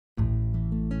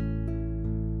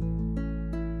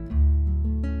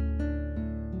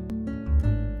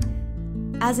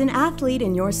As an athlete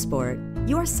in your sport,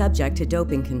 you are subject to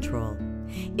doping control.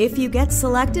 If you get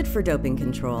selected for doping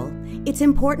control, it's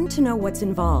important to know what's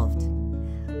involved.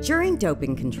 During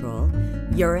doping control,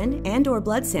 urine and/or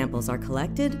blood samples are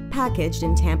collected, packaged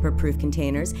in tamper-proof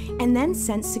containers, and then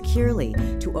sent securely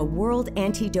to a World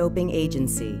Anti-Doping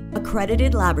Agency,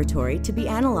 accredited laboratory to be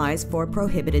analyzed for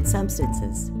prohibited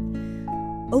substances.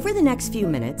 Over the next few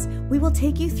minutes, we will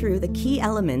take you through the key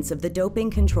elements of the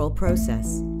doping control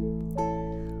process.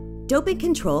 Doping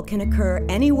control can occur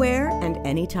anywhere and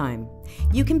anytime.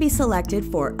 You can be selected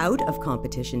for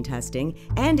out-of-competition testing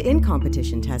and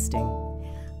in-competition testing.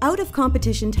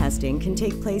 Out-of-competition testing can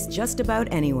take place just about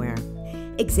anywhere.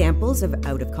 Examples of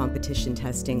out-of-competition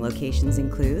testing locations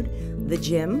include the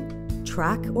gym,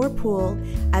 track or pool,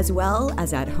 as well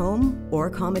as at home or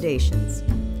accommodations.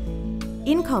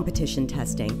 In-competition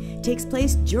testing takes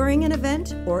place during an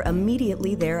event or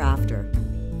immediately thereafter.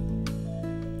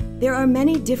 There are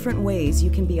many different ways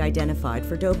you can be identified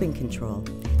for doping control.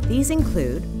 These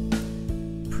include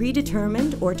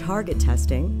predetermined or target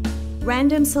testing,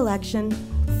 random selection,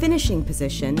 finishing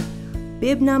position,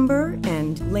 bib number,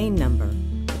 and lane number.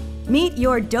 Meet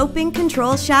your doping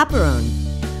control chaperone.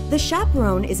 The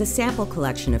chaperone is a sample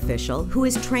collection official who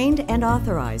is trained and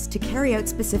authorized to carry out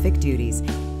specific duties,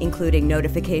 including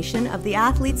notification of the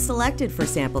athlete selected for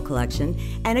sample collection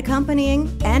and accompanying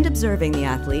and observing the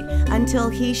athlete until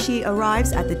he/she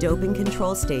arrives at the doping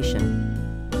control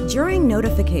station. During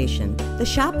notification, the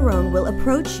chaperone will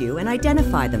approach you and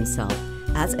identify themselves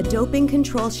as a doping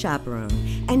control chaperone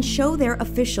and show their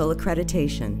official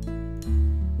accreditation.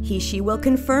 He/she will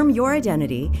confirm your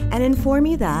identity and inform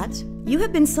you that you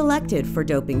have been selected for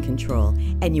doping control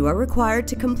and you are required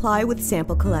to comply with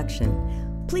sample collection.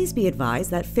 Please be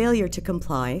advised that failure to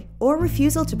comply or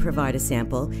refusal to provide a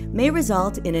sample may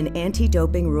result in an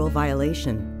anti-doping rule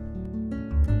violation.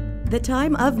 The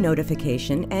time of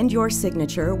notification and your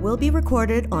signature will be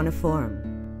recorded on a form.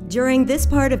 During this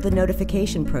part of the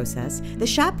notification process, the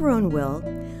chaperone will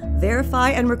verify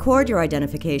and record your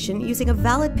identification using a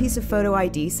valid piece of photo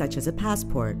ID such as a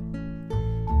passport.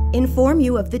 Inform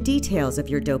you of the details of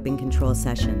your doping control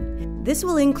session. This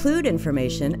will include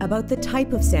information about the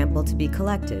type of sample to be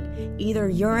collected, either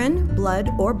urine, blood,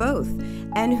 or both,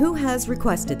 and who has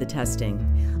requested the testing,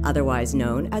 otherwise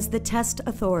known as the test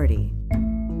authority.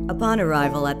 Upon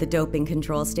arrival at the doping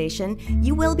control station,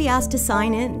 you will be asked to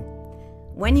sign in.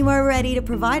 When you are ready to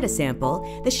provide a sample,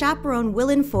 the chaperone will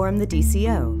inform the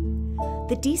DCO.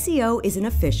 The DCO is an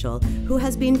official who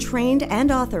has been trained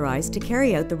and authorized to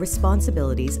carry out the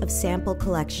responsibilities of sample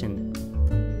collection.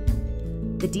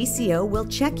 The DCO will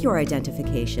check your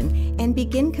identification and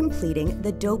begin completing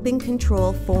the doping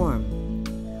control form.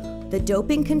 The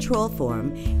doping control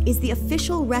form is the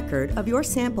official record of your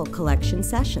sample collection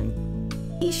session.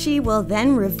 He/she will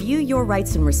then review your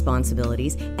rights and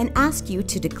responsibilities and ask you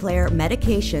to declare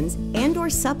medications and/or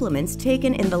supplements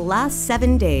taken in the last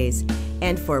 7 days,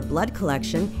 and for blood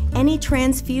collection, any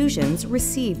transfusions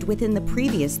received within the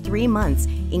previous 3 months,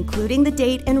 including the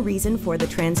date and reason for the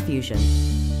transfusion.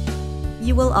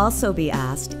 You will also be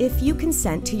asked if you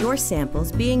consent to your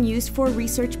samples being used for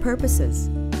research purposes.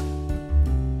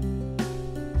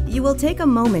 You will take a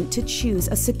moment to choose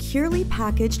a securely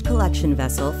packaged collection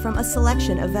vessel from a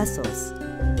selection of vessels.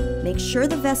 Make sure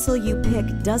the vessel you pick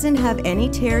doesn't have any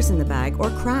tears in the bag or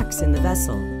cracks in the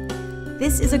vessel.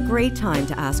 This is a great time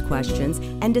to ask questions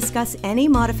and discuss any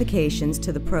modifications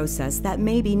to the process that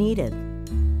may be needed.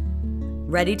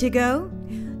 Ready to go?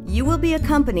 You will be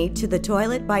accompanied to the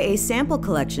toilet by a sample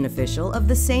collection official of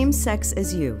the same sex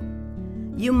as you.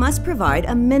 You must provide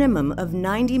a minimum of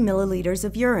 90 milliliters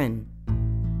of urine.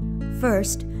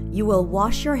 First, you will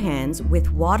wash your hands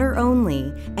with water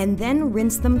only and then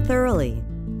rinse them thoroughly.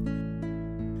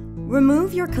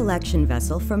 Remove your collection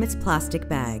vessel from its plastic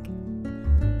bag.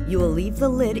 You will leave the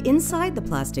lid inside the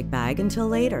plastic bag until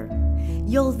later.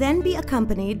 You'll then be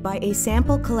accompanied by a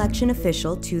sample collection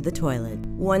official to the toilet.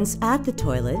 Once at the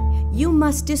toilet, you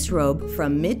must disrobe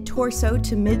from mid-torso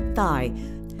to mid-thigh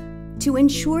to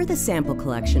ensure the sample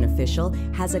collection official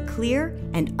has a clear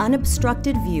and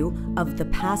unobstructed view of the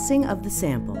passing of the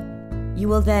sample. You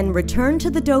will then return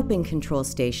to the doping control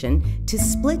station to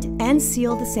split and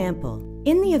seal the sample.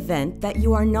 In the event that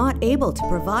you are not able to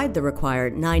provide the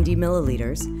required 90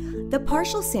 milliliters, the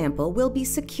partial sample will be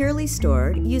securely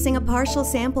stored using a partial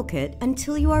sample kit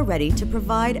until you are ready to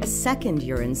provide a second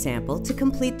urine sample to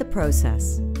complete the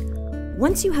process.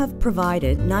 Once you have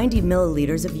provided 90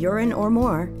 milliliters of urine or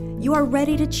more, you are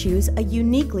ready to choose a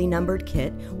uniquely numbered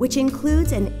kit which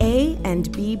includes an A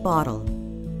and B bottle.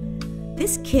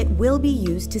 This kit will be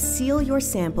used to seal your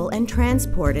sample and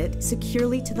transport it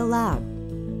securely to the lab.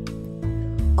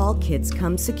 All kits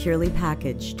come securely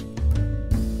packaged.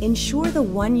 Ensure the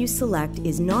one you select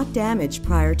is not damaged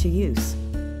prior to use.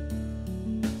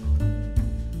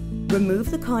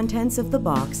 Remove the contents of the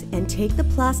box and take the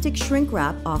plastic shrink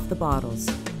wrap off the bottles.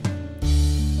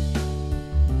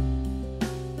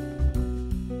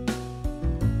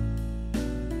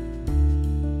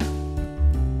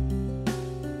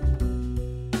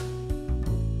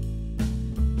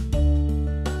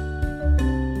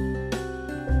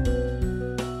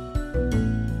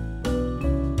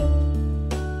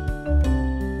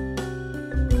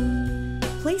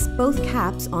 Place both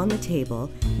caps on the table,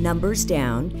 numbers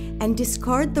down, and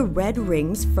discard the red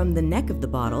rings from the neck of the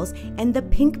bottles and the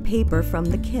pink paper from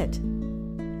the kit.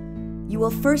 You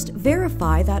will first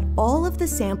verify that all of the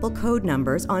sample code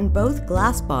numbers on both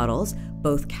glass bottles,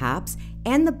 both caps,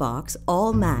 and the box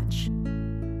all match.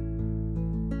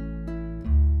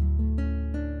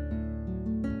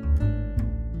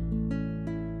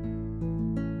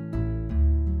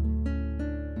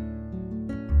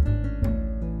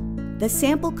 The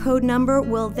sample code number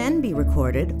will then be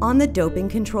recorded on the doping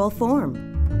control form.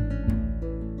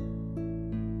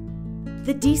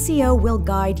 The DCO will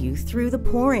guide you through the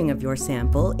pouring of your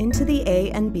sample into the A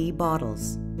and B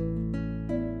bottles.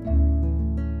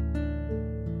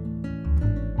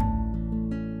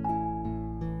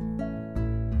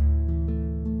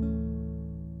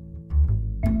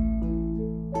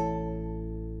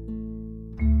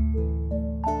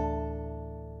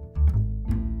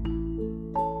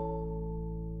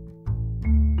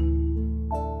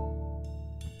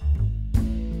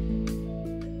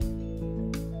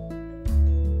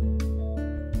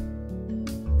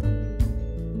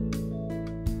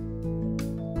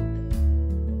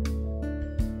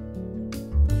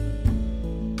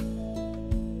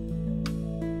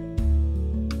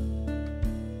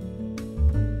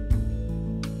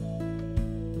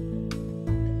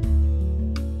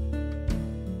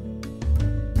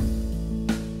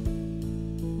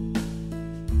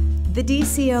 The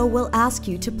DCO will ask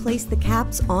you to place the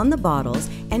caps on the bottles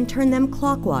and turn them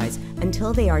clockwise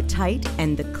until they are tight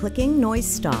and the clicking noise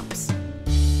stops.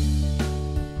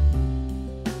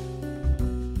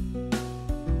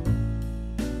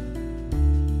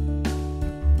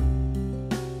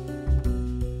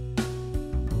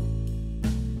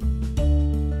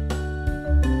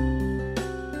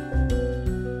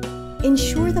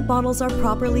 Ensure the bottles are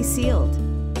properly sealed.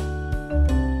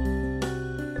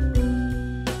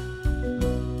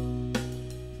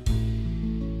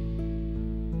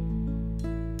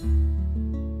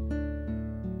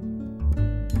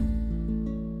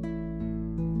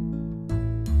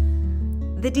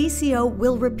 The DCO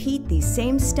will repeat these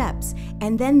same steps,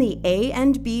 and then the A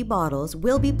and B bottles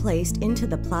will be placed into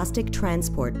the plastic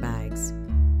transport bags.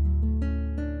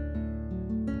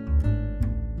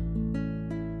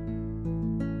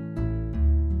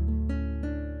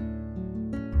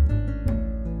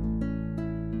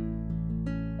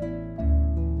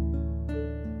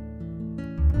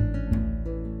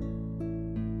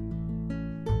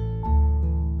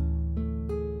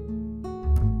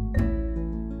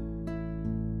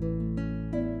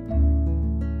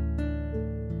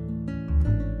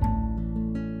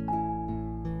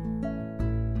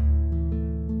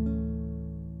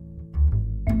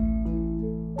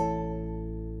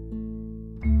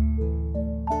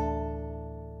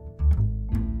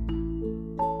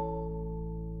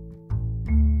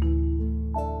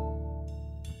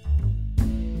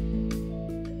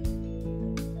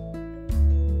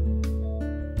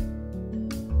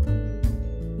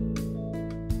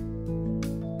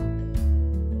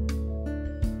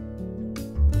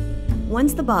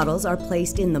 Once the bottles are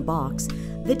placed in the box,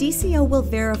 the DCO will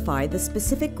verify the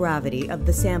specific gravity of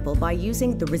the sample by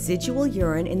using the residual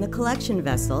urine in the collection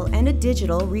vessel and a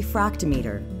digital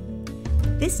refractometer.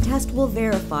 This test will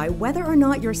verify whether or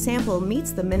not your sample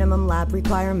meets the minimum lab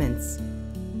requirements.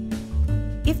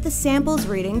 If the sample's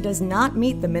reading does not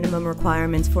meet the minimum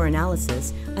requirements for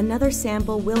analysis, another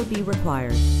sample will be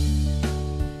required.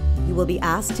 You will be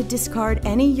asked to discard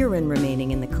any urine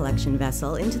remaining in the collection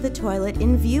vessel into the toilet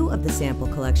in view of the sample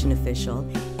collection official,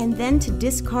 and then to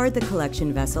discard the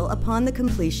collection vessel upon the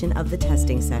completion of the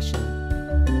testing session.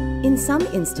 In some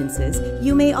instances,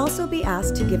 you may also be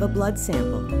asked to give a blood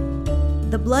sample.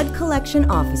 The Blood Collection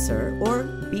Officer, or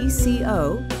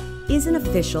BCO, is an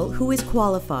official who is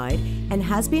qualified and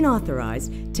has been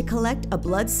authorized to collect a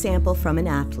blood sample from an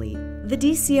athlete. The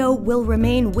DCO will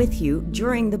remain with you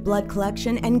during the blood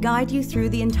collection and guide you through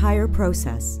the entire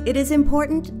process. It is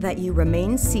important that you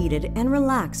remain seated and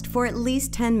relaxed for at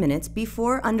least 10 minutes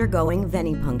before undergoing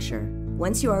venipuncture.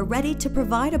 Once you are ready to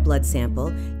provide a blood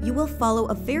sample, you will follow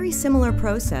a very similar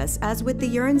process as with the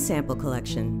urine sample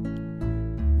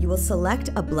collection. You will select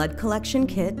a blood collection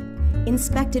kit,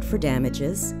 inspect it for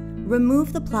damages,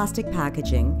 remove the plastic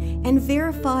packaging, and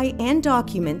verify and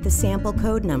document the sample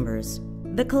code numbers.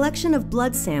 The collection of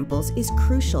blood samples is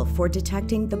crucial for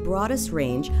detecting the broadest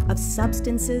range of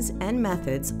substances and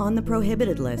methods on the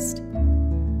prohibited list.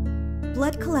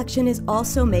 Blood collection is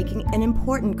also making an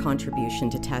important contribution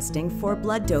to testing for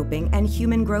blood doping and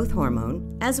human growth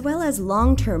hormone, as well as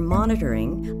long-term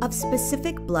monitoring of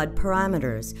specific blood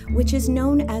parameters, which is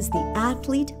known as the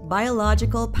Athlete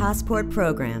Biological Passport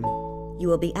Program. You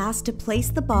will be asked to place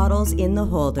the bottles in the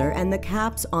holder and the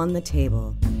caps on the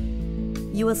table.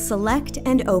 You will select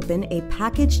and open a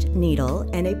packaged needle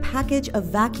and a package of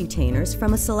vacutainers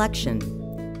from a selection.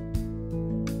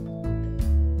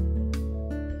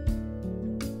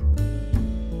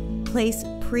 Place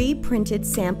pre-printed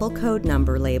sample code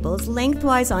number labels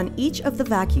lengthwise on each of the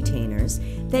vacutainers,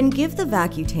 then give the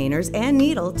vacutainers and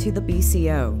needle to the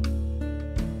BCO.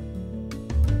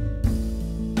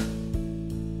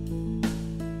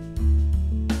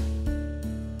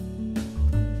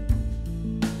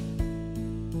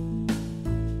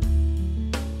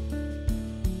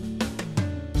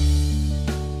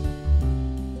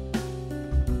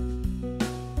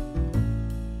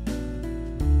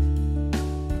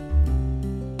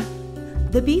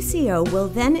 The BCO will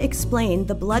then explain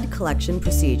the blood collection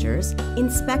procedures,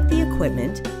 inspect the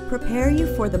equipment, prepare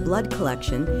you for the blood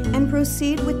collection, and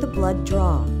proceed with the blood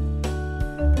draw.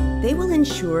 They will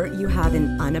ensure you have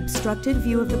an unobstructed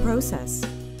view of the process.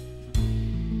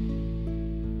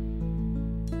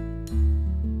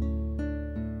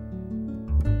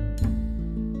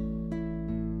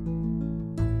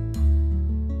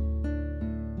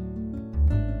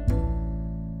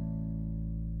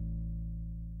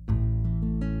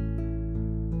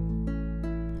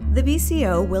 The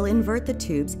BCO will invert the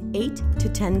tubes 8 to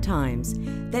 10 times,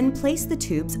 then place the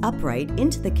tubes upright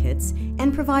into the kits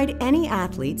and provide any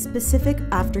athlete specific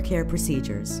aftercare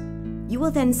procedures. You will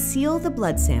then seal the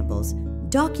blood samples,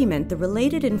 document the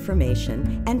related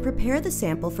information, and prepare the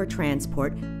sample for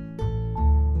transport.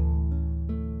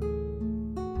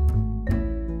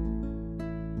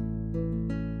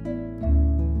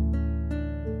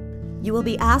 You will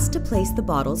be asked to place the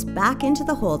bottles back into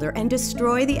the holder and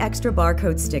destroy the extra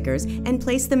barcode stickers and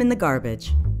place them in the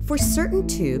garbage. For certain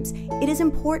tubes, it is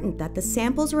important that the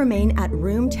samples remain at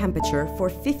room temperature for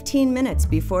 15 minutes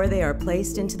before they are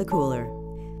placed into the cooler.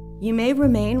 You may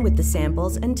remain with the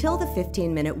samples until the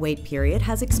 15-minute wait period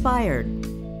has expired.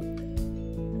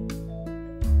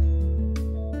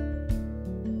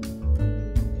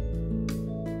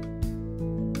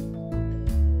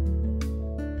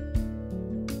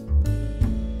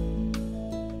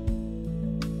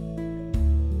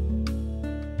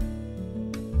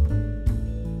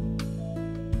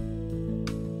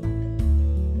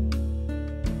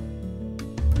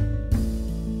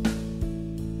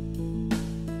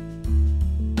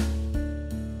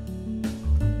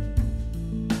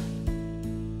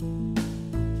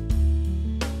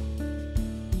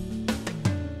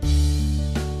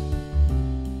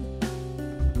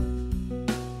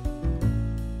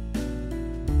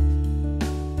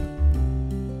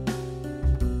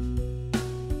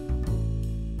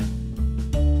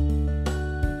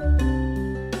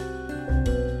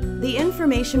 The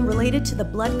information related to the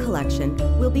blood collection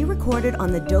will be recorded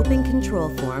on the doping control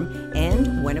form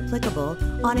and, when applicable,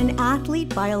 on an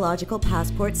athlete biological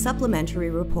passport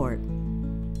supplementary report.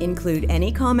 Include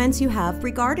any comments you have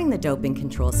regarding the doping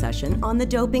control session on the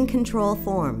doping control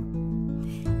form.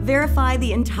 Verify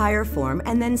the entire form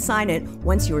and then sign it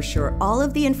once you are sure all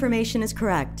of the information is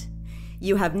correct.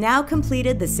 You have now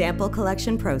completed the sample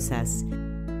collection process.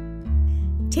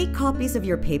 Take copies of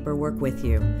your paperwork with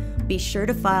you. Be sure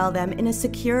to file them in a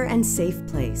secure and safe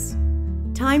place.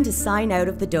 Time to sign out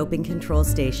of the doping control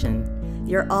station.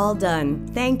 You're all done.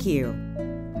 Thank you.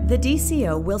 The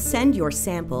DCO will send your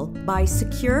sample by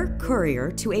secure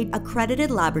courier to an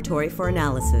accredited laboratory for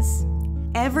analysis.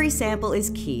 Every sample is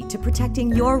key to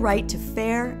protecting your right to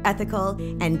fair, ethical,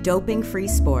 and doping-free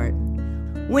sport.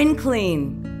 Win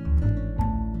clean.